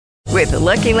With the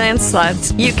Lucky Land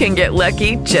Slots, you can get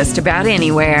lucky just about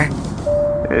anywhere.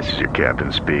 This is your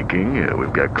captain speaking.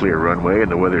 We've got clear runway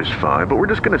and the weather's fine, but we're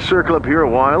just going to circle up here a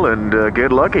while and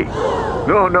get lucky.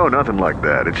 No, nothing like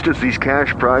that. It's just these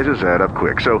cash prizes add up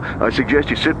quick. So I suggest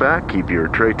you sit back, keep your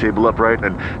tray table upright,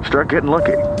 and start getting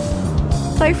lucky.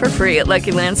 Play for free at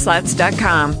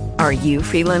LuckyLandSlots.com. Are you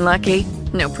feeling lucky?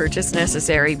 No purchase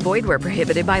necessary. Void where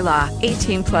prohibited by law.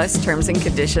 18 plus terms and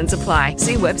conditions apply.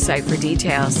 See website for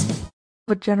details.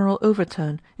 A general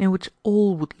overturn in which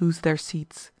all would lose their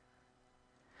seats.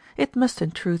 It must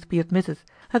in truth be admitted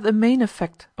that the main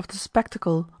effect of the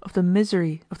spectacle of the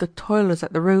misery of the toilers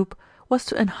at the rope was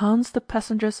to enhance the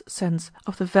passengers' sense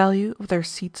of the value of their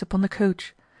seats upon the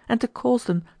coach, and to cause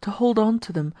them to hold on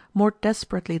to them more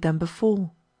desperately than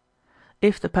before.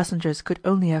 If the passengers could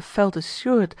only have felt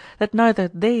assured that neither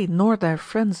they nor their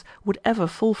friends would ever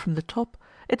fall from the top,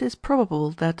 it is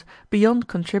probable that, beyond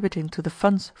contributing to the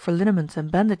funds for liniments and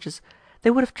bandages,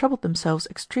 they would have troubled themselves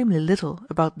extremely little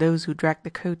about those who dragged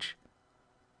the coach.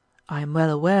 I am well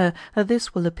aware that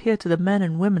this will appear to the men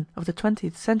and women of the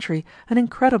 20th century an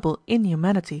incredible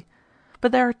inhumanity,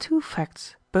 but there are two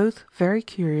facts, both very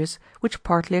curious, which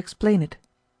partly explain it.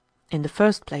 In the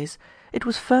first place, it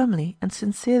was firmly and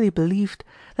sincerely believed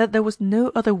that there was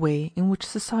no other way in which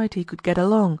society could get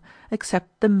along,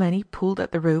 except the many pulled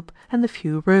at the rope and the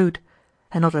few rowed,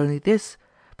 and not only this,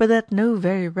 but that no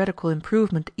very radical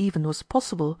improvement even was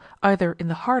possible either in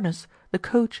the harness, the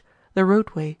coach, the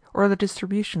roadway, or the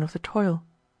distribution of the toil.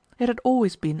 It had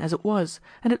always been as it was,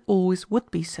 and it always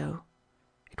would be so.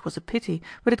 It was a pity,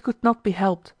 but it could not be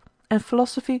helped, and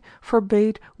philosophy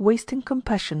forbade wasting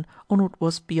compassion on what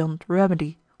was beyond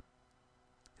remedy.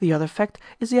 The other fact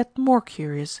is yet more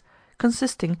curious,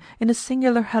 consisting in a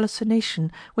singular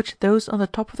hallucination which those on the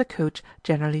top of the coach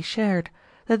generally shared,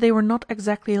 that they were not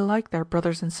exactly like their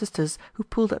brothers and sisters who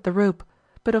pulled at the rope,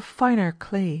 but of finer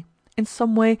clay, in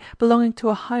some way belonging to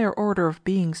a higher order of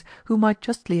beings who might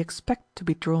justly expect to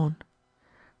be drawn.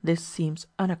 This seems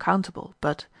unaccountable,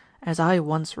 but, as I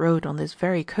once rode on this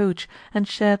very coach and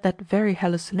shared that very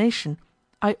hallucination,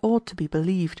 I ought to be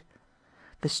believed.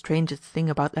 The strangest thing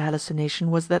about the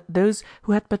hallucination was that those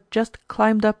who had but just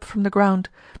climbed up from the ground,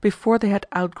 before they had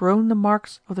outgrown the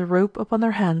marks of the rope upon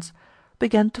their hands,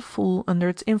 began to fall under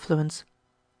its influence.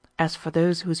 As for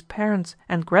those whose parents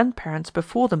and grandparents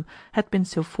before them had been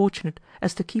so fortunate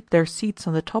as to keep their seats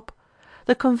on the top,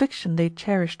 the conviction they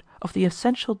cherished of the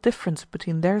essential difference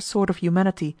between their sort of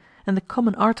humanity and the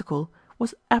common article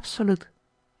was absolute.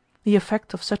 The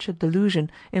effect of such a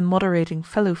delusion in moderating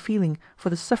fellow feeling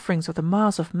for the sufferings of the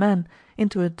mass of men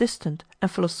into a distant and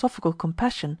philosophical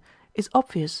compassion is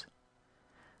obvious.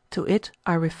 To it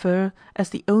I refer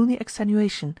as the only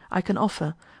extenuation I can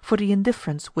offer for the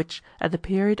indifference which, at the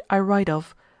period I write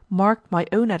of, marked my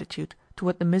own attitude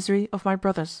toward the misery of my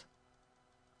brothers.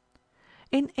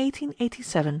 In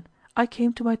 1887 I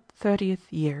came to my 30th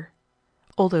year.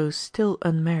 Although still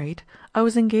unmarried, I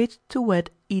was engaged to wed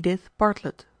Edith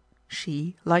Bartlett.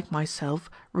 She, like myself,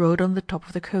 rode on the top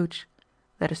of the coach.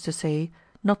 That is to say,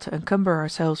 not to encumber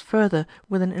ourselves further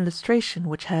with an illustration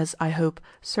which has, I hope,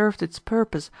 served its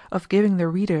purpose of giving the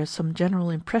reader some general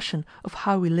impression of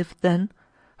how we lived then,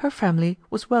 her family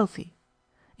was wealthy.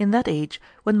 In that age,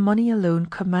 when money alone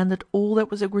commanded all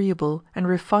that was agreeable and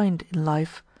refined in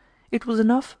life, it was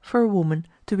enough for a woman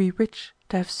to be rich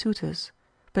to have suitors,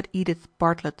 but Edith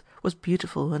Bartlett was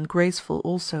beautiful and graceful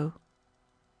also.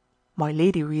 My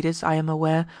lady readers, I am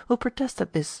aware, will protest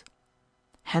at this.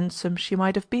 Handsome she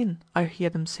might have been, I hear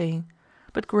them saying,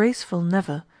 but graceful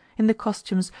never, in the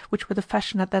costumes which were the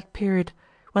fashion at that period,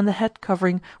 when the head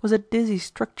covering was a dizzy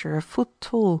structure a foot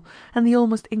tall, and the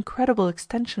almost incredible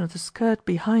extension of the skirt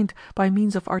behind by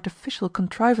means of artificial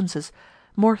contrivances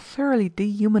more thoroughly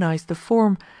dehumanized the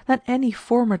form than any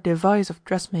former device of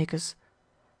dressmakers.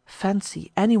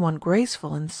 Fancy any one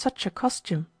graceful in such a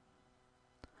costume!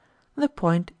 The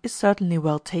point is certainly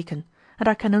well taken, and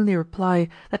I can only reply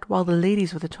that while the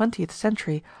ladies of the 20th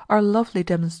century are lovely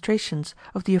demonstrations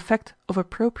of the effect of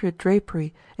appropriate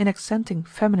drapery in accenting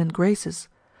feminine graces,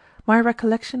 my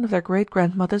recollection of their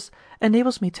great-grandmothers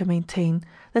enables me to maintain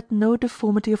that no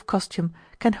deformity of costume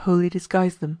can wholly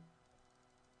disguise them.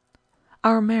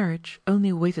 Our marriage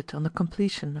only waited on the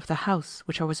completion of the house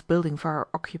which I was building for our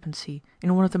occupancy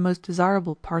in one of the most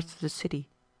desirable parts of the city,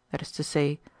 that is to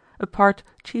say, a part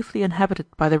chiefly inhabited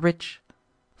by the rich,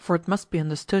 for it must be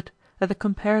understood that the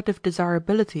comparative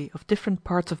desirability of different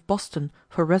parts of Boston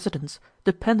for residence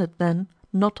depended then,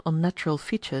 not on natural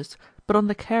features, but on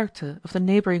the character of the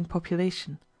neighboring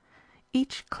population.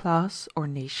 Each class or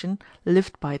nation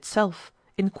lived by itself,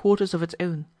 in quarters of its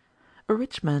own. A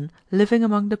rich man living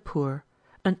among the poor,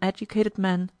 an educated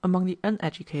man among the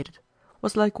uneducated,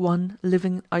 was like one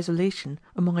living in isolation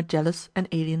among a jealous and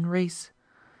alien race.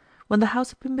 When the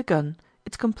house had been begun,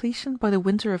 its completion by the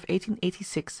winter of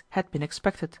 1886 had been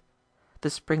expected. The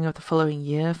spring of the following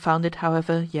year found it,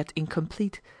 however, yet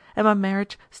incomplete, and my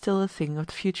marriage still a thing of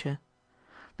the future.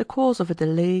 The cause of a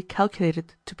delay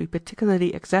calculated to be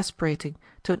particularly exasperating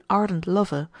to an ardent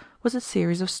lover was a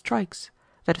series of strikes,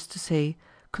 that is to say,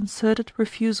 concerted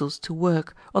refusals to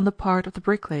work on the part of the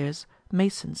bricklayers,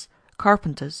 masons,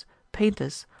 carpenters,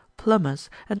 painters, plumbers,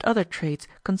 and other trades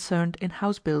concerned in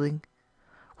house building.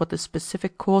 What the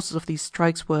specific causes of these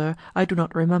strikes were I do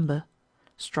not remember.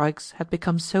 Strikes had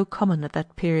become so common at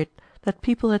that period that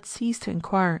people had ceased to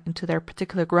inquire into their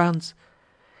particular grounds.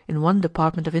 In one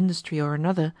department of industry or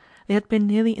another they had been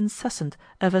nearly incessant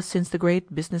ever since the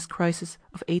great business crisis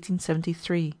of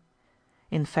 1873.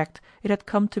 In fact, it had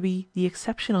come to be the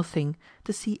exceptional thing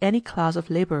to see any class of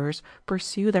labourers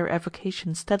pursue their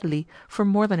avocation steadily for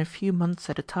more than a few months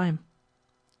at a time.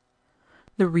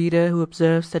 The reader who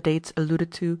observes the dates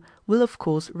alluded to will of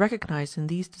course recognize in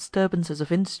these disturbances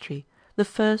of industry the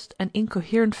first and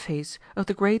incoherent phase of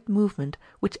the great movement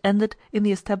which ended in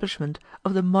the establishment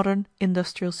of the modern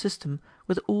industrial system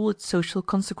with all its social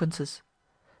consequences.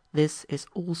 This is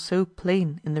all so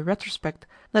plain in the retrospect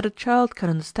that a child can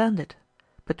understand it,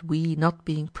 but we not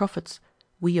being prophets,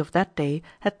 we of that day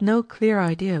had no clear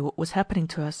idea what was happening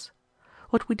to us.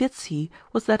 What we did see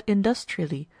was that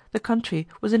industrially the country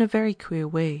was in a very queer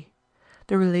way.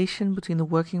 The relation between the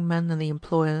working man and the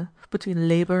employer, between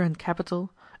labour and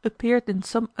capital, appeared in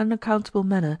some unaccountable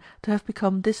manner to have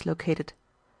become dislocated.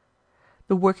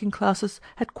 The working classes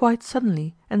had quite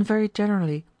suddenly and very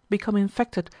generally become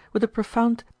infected with a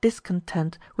profound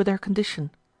discontent with their condition,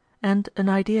 and an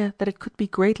idea that it could be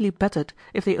greatly bettered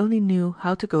if they only knew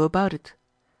how to go about it.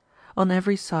 On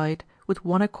every side, with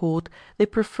one accord, they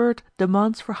preferred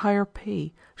demands for higher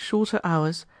pay, shorter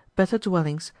hours, better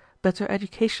dwellings, better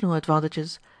educational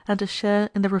advantages, and a share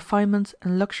in the refinements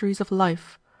and luxuries of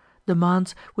life,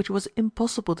 demands which it was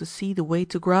impossible to see the way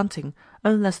to granting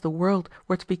unless the world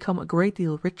were to become a great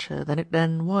deal richer than it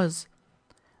then was.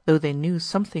 Though they knew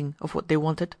something of what they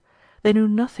wanted, they knew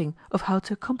nothing of how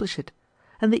to accomplish it,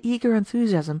 and the eager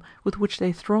enthusiasm with which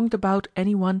they thronged about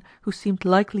any one who seemed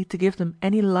likely to give them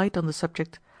any light on the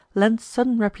subject lent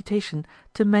sudden reputation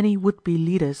to many would-be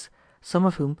leaders, some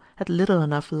of whom had little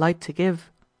enough light to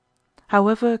give.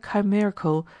 However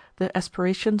chimerical the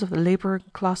aspirations of the labouring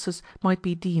classes might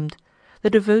be deemed, the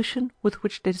devotion with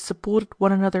which they supported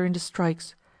one another in the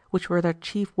strikes, which were their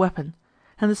chief weapon,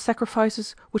 and the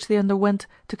sacrifices which they underwent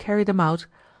to carry them out,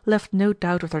 left no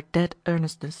doubt of their dead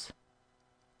earnestness.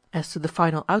 As to the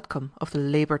final outcome of the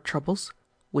labour troubles,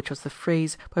 which was the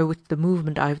phrase by which the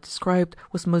movement I have described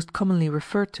was most commonly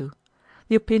referred to,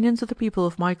 the opinions of the people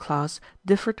of my class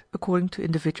differed according to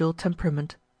individual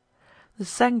temperament. The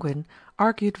sanguine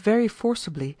argued very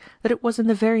forcibly that it was in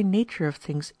the very nature of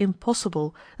things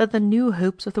impossible that the new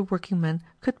hopes of the working-men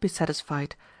could be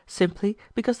satisfied, simply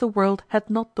because the world had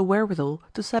not the wherewithal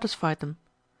to satisfy them.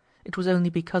 It was only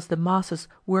because the masses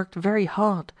worked very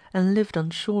hard and lived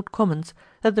on short commons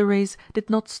that the race did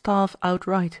not starve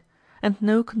outright, and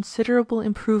no considerable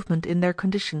improvement in their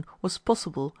condition was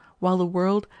possible while the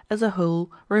world as a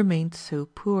whole remained so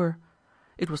poor.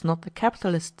 It was not the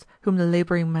capitalists whom the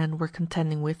labouring men were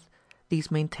contending with, these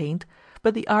maintained,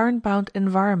 but the iron-bound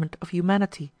environment of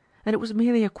humanity, and it was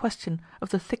merely a question of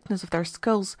the thickness of their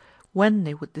skulls when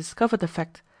they would discover the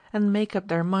fact and make up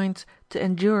their minds to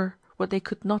endure what they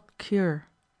could not cure.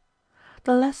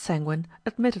 The less sanguine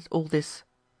admitted all this.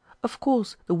 Of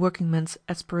course the working-men's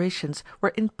aspirations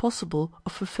were impossible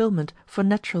of fulfilment for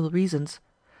natural reasons,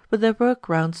 but there were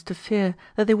grounds to fear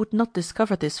that they would not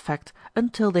discover this fact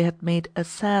until they had made a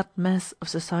sad mess of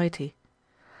society.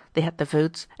 They had the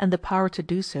votes and the power to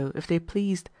do so if they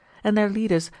pleased, and their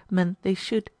leaders meant they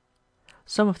should.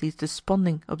 Some of these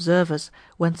desponding observers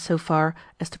went so far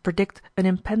as to predict an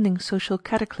impending social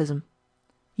cataclysm.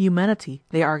 Humanity,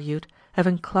 they argued,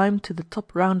 having climbed to the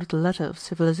top round of the ladder of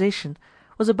civilization,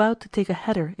 was about to take a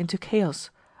header into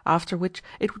chaos, after which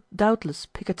it would doubtless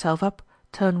pick itself up,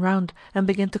 turn round, and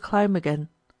begin to climb again.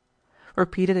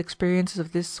 Repeated experiences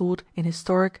of this sort in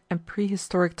historic and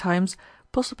prehistoric times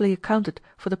possibly accounted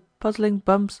for the puzzling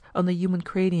bumps on the human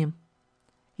cranium.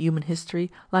 Human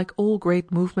history, like all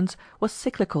great movements, was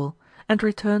cyclical, and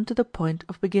returned to the point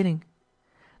of beginning.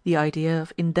 The idea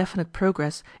of indefinite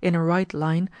progress in a right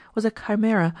line was a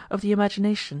chimera of the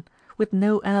imagination, with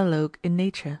no analogue in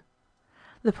nature.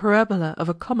 The parabola of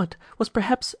a comet was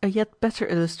perhaps a yet better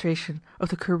illustration of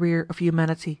the career of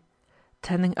humanity.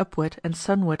 tending upward and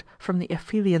sunward from the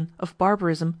aphelion of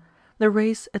barbarism, the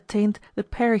race attained the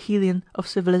perihelion of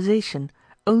civilization,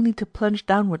 only to plunge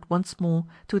downward once more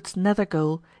to its nether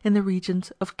goal in the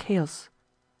regions of chaos.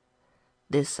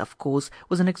 This, of course,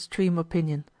 was an extreme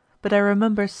opinion, but I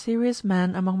remember serious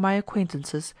men among my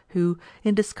acquaintances who,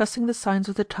 in discussing the signs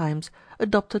of the times,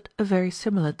 adopted a very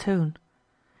similar tone.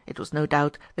 It was no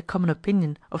doubt the common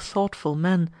opinion of thoughtful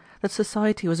men that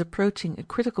society was approaching a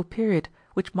critical period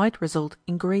which might result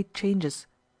in great changes.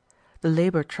 The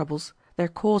labor troubles, their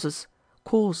cause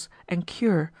and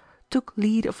cure, took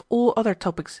lead of all other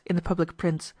topics in the public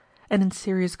prints and in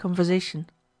serious conversation.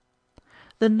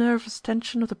 The nervous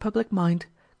tension of the public mind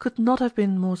could not have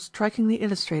been more strikingly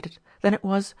illustrated than it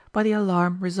was by the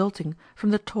alarm resulting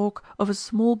from the talk of a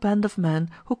small band of men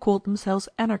who called themselves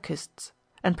anarchists,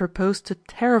 and proposed to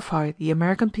terrify the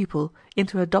American people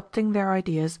into adopting their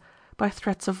ideas by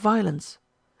threats of violence,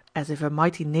 as if a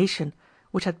mighty nation,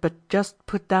 which had but just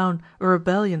put down a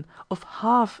rebellion of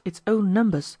half its own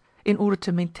numbers in order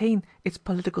to maintain its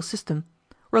political system,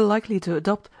 were likely to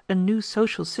adopt a new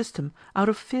social system out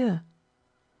of fear.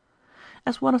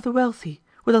 As one of the wealthy,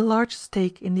 with a large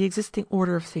stake in the existing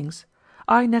order of things,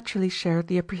 I naturally shared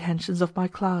the apprehensions of my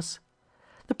class.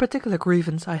 The particular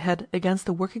grievance I had against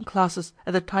the working classes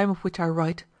at the time of which I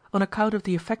write, on account of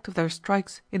the effect of their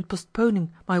strikes in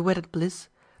postponing my wedded bliss,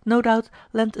 no doubt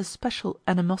lent a special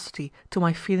animosity to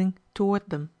my feeling toward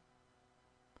them.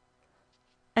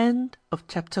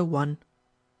 Chapter 2.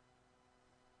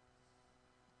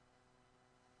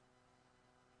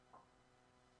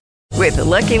 With the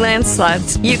Lucky Land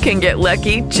Slots, you can get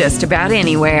lucky just about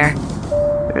anywhere.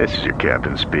 This is your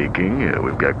captain speaking.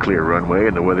 We've got clear runway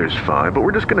and the weather's fine, but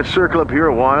we're just going to circle up here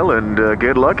a while and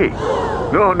get lucky.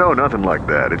 No, nothing like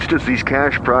that. It's just these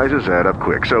cash prizes add up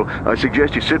quick. So I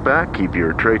suggest you sit back, keep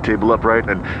your tray table upright,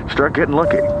 and start getting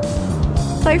lucky.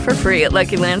 Play for free at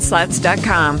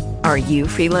LuckyLandSlots.com. Are you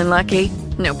feeling lucky?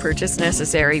 No purchase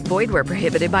necessary. Void where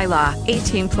prohibited by law.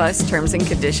 18+ terms and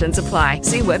conditions apply.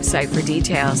 See website for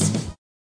details.